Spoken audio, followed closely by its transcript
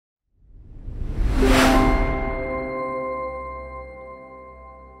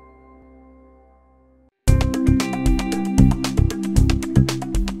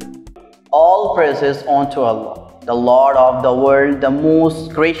all praises unto Allah, the Lord of the world, the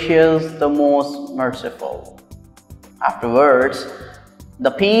most gracious, the most merciful. Afterwards,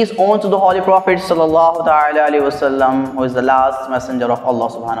 the peace unto the Holy Prophet sallallahu alaihi wasallam, who is the last messenger of Allah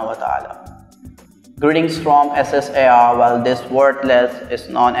subhanahu wa ta'ala. Greetings from SSAR, while this wordless is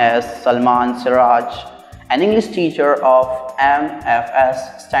known as Salman Siraj, an English teacher of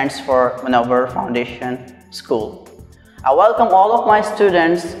MFS, stands for Munawwar Foundation School. I welcome all of my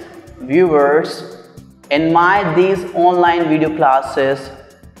students, viewers, in these online video classes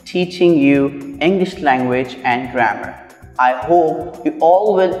teaching you English language and grammar. I hope you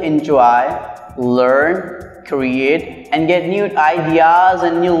all will enjoy, learn, create and get new ideas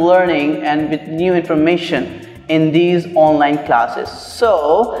and new learning and with new information in these online classes.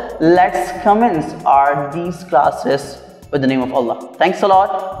 So let's commence these classes with the name of Allah. Thanks a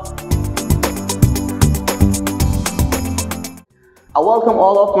lot. I welcome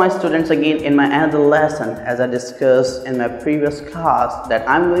all of my students again in my another lesson. As I discussed in my previous class, that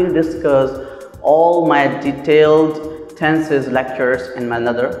I'm going to discuss all my detailed tenses lectures in my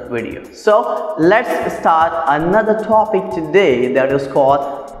another video. So let's start another topic today, that is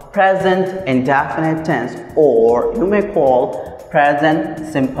called present indefinite tense, or you may call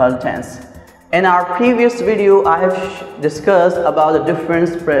present simple tense. In our previous video, I have discussed about the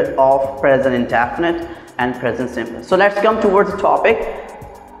difference of present indefinite and present simple. So let's come towards the topic.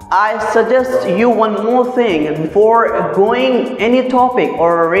 I suggest you one more thing before going any topic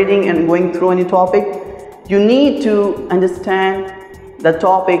or reading and going through any topic. You need to understand the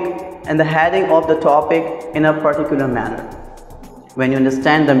topic and the heading of the topic in a particular manner. When you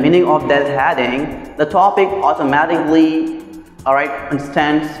understand the meaning of that heading, the topic automatically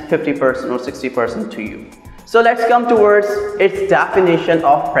understands 50% or 60% to you. So let's come towards its definition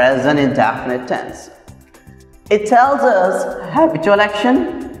of present indefinite tense. It tells us habitual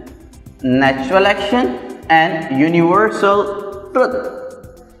action, natural action and universal truth.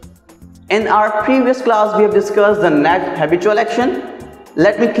 In our previous class, we have discussed the habitual action.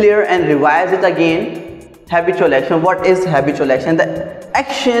 Let me clear and revise it again. Habitual action. What is habitual action? The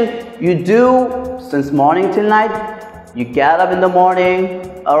action you do since morning till night. You get up in the morning,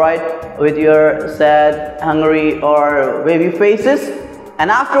 with your sad, hungry or wavy faces,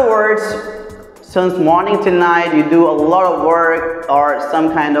 and afterwards, since morning till night, you do a lot of work or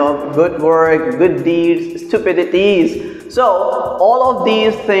some kind of good work, good deeds, stupidities. So all of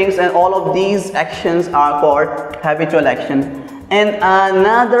these things and all of these actions are called habitual action. In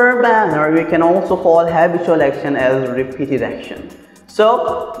another manner, we can also call habitual action as repeated action.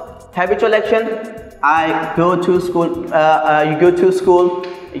 So habitual action, I go to school, you go to school,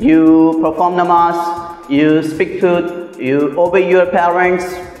 you perform namaz, you speak truth, you obey your parents,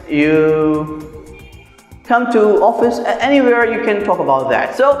 you come to office, anywhere you can talk about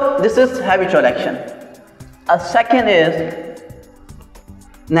that. So this is habitual action. A second is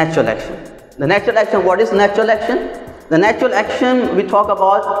natural action. The natural action, what is natural action? The natural action we talk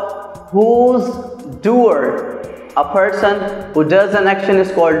about whose doer. A person who does an action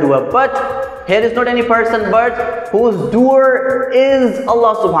is called doer. But here is not any person, but whose doer is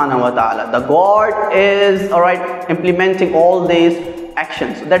Allah subhanahu wa ta'ala. The God is implementing all these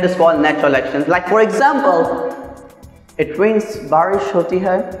actions. So that is called natural actions. Like for example, it rains, barish hoti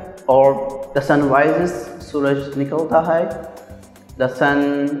hai, or the sun rises, suraj nikalta hai, the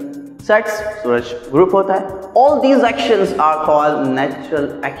sun sets, suraj group hota hai. All these actions are called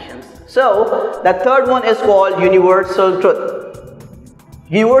natural actions. So the third one is called universal truth.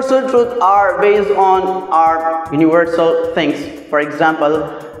 Universal truth are based on our universal things. For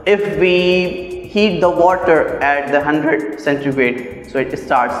example, if we heat the water at the 100 centigrade, so it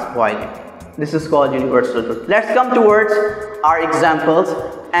starts boiling. This is called universal truth. Let's come towards our examples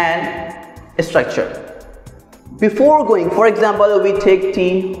and structure. Before going, for example, we take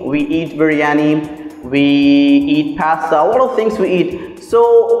tea, we eat biryani, we eat pasta, a lot of things we eat.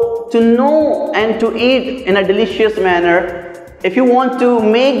 So to know and to eat in a delicious manner, if you want to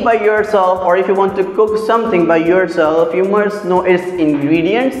make by yourself or if you want to cook something by yourself, you must know its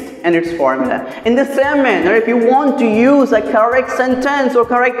ingredients and its formula. In the same manner, if you want to use a correct sentence or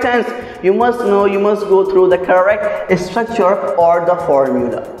correct tense, you must go through the correct structure or the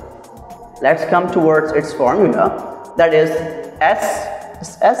formula. Let's come towards its formula, that is S.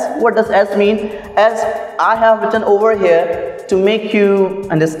 What does S mean? S, I have written over here to make you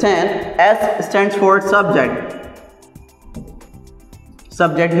understand. S stands for subject.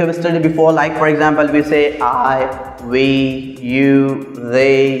 Subject we have studied before, like for example, we say I, we, you,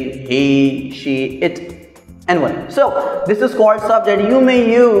 they, he, she, it, and one. So this is called subject. You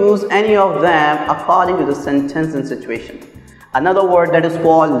may use any of them according to the sentence and situation. Another word that is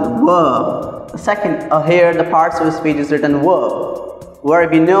called verb. Second, here the parts of the speech is written verb.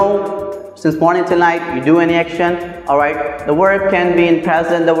 Verb, you know, since morning till night, you do any action, alright? The verb can be in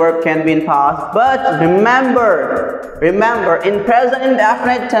present, the verb can be in past. But remember, in present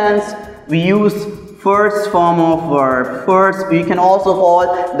indefinite tense, we use first form of verb. First, you can also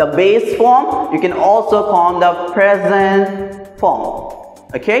call the base form, you can also call the present form.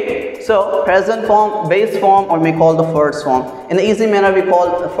 Okay, so present form, base form, or we call the first form. In an easy manner, we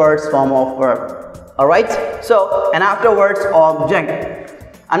call the first form of verb. Alright, so and afterwards object.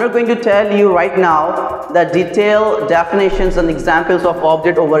 I'm not going to tell you right now the detailed definitions and examples of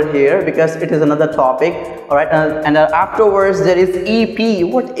object over here because it is another topic. Alright, and afterwards there is EP.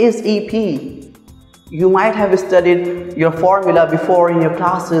 What is EP? You might have studied your formula before in your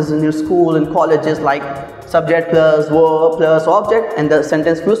classes, in your school, in colleges, like subject plus verb plus object and the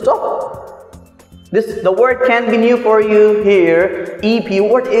sentence full stop. The word can be new for you here. EP.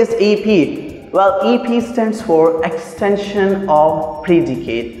 What is EP? Well, EP stands for extension of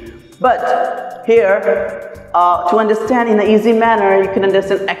predicate. But here, to understand in an easy manner, you can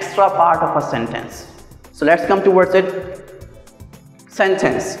understand extra part of a sentence. So let's come towards it.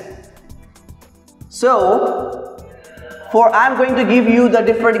 Sentence. So, I'm going to give you the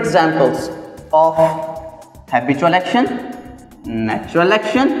different examples of habitual action, natural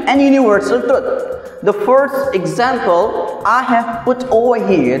action, and universal truth. The first example I have put over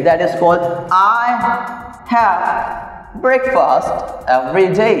here, that is called I have breakfast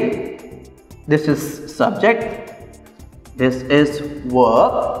every day. This is subject, this is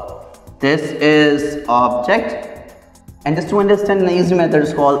verb, this is object, and just to understand the easy method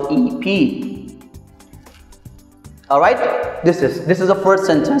is called EP. Alright, this is the first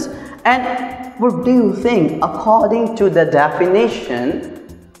sentence. And what do you think, according to the definition,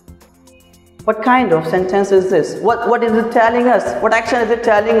 what kind of sentence is this? What is it telling us? What action is it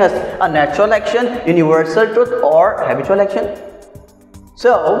telling us? A natural action, universal truth, or habitual action?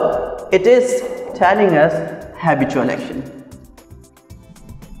 So, it is telling us habitual action.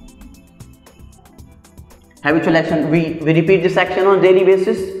 Habitual action, we repeat this action on a daily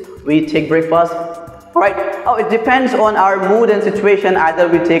basis. We take breakfast. Right. Oh, it depends on our mood and situation. Either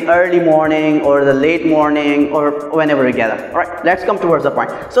we take early morning or the late morning or whenever we gather. All right. Let's come towards the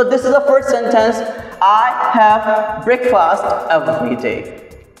point. So this is the first sentence. I have breakfast every day.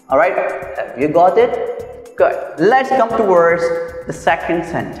 All right. Have you got it? Good. Let's come towards the second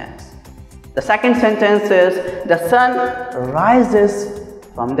sentence. The second sentence is the sun rises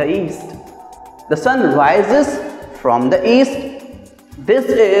from the east. The sun rises from the east. This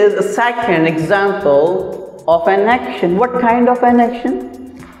is the second example of an action. What kind of an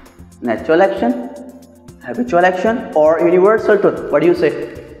action? Natural action, habitual action, or universal truth? What do you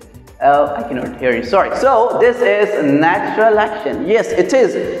say? I cannot hear you. Sorry. So this is natural action. Yes, it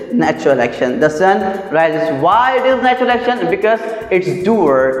is natural action. The sun rises. Why it is natural action? Because its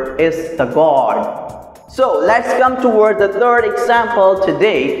doer is the God. So let's come toward the third example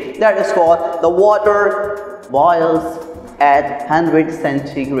today. That is called the water boils at 100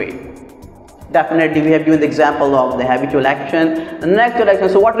 centigrade. Definitely we have given the example of the habitual action, the natural action.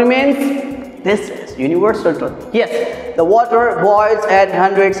 So what remains? This is universal truth. Yes, the water boils at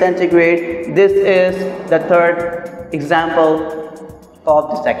 100 centigrade. This is the third example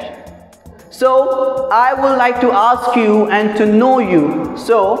of this action. So I would like to ask you and to know you.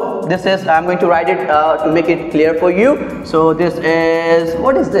 So this is, I'm going to write it to make it clear for you. So this is,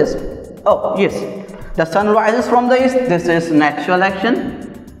 what is this? Oh yes, the sun rises from the east. This is natural action.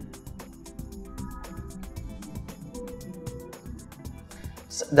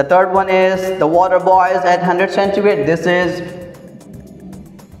 The third one is the water boils at 100 centigrade. This is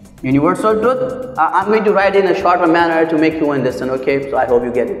universal truth. I'm going to write in a shorter manner to make you understand. Okay, so I hope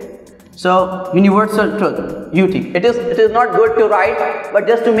you get it. So universal truth, UT. It is not good to write, but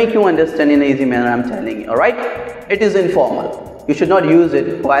just to make you understand in an easy manner, I'm telling you. All right, it is informal. You should not use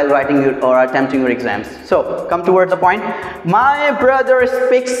it while writing or attempting your exams. So come towards the point. My brother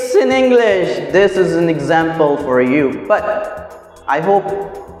speaks in English. This is an example for you, but I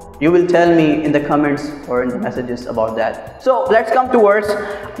hope you will tell me in the comments or in the messages about that. So let's come towards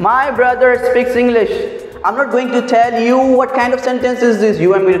my brother speaks English. I'm not going to tell you what kind of sentence is this.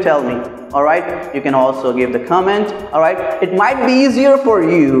 You are going to tell me. All right. You can also give the comment. All right. It might be easier for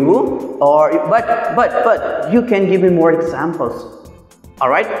you, but you can give me more examples. All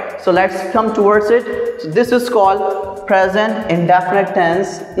right. So let's come towards it. So this is called present indefinite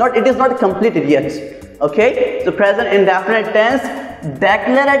tense. It is not completed yet. Okay. So present indefinite tense,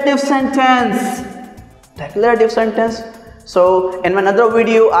 declarative sentence. Declarative sentence. So in another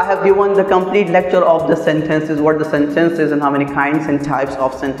video, I have given the complete lecture of the sentences, what the sentence is and how many kinds and types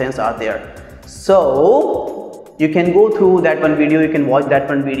of sentence are there. So you can go through that one video, you can watch that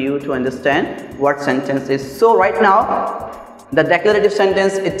one video to understand what sentence is. So right now, the declarative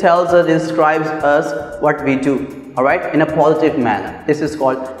sentence, it tells us, describes us what we do, all right, in a positive manner. This is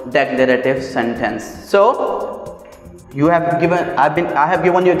called declarative sentence. So you have given, I have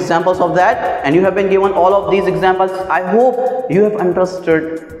given you examples of that, and you have been given all of these examples. I hope you have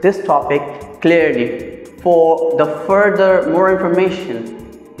understood this topic clearly. For the further more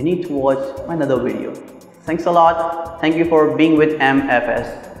information, you need to watch another video. Thanks a lot. Thank you for being with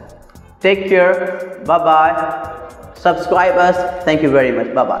MFS. Take care. Bye bye. Subscribe us. Thank you very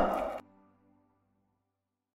much. Bye bye.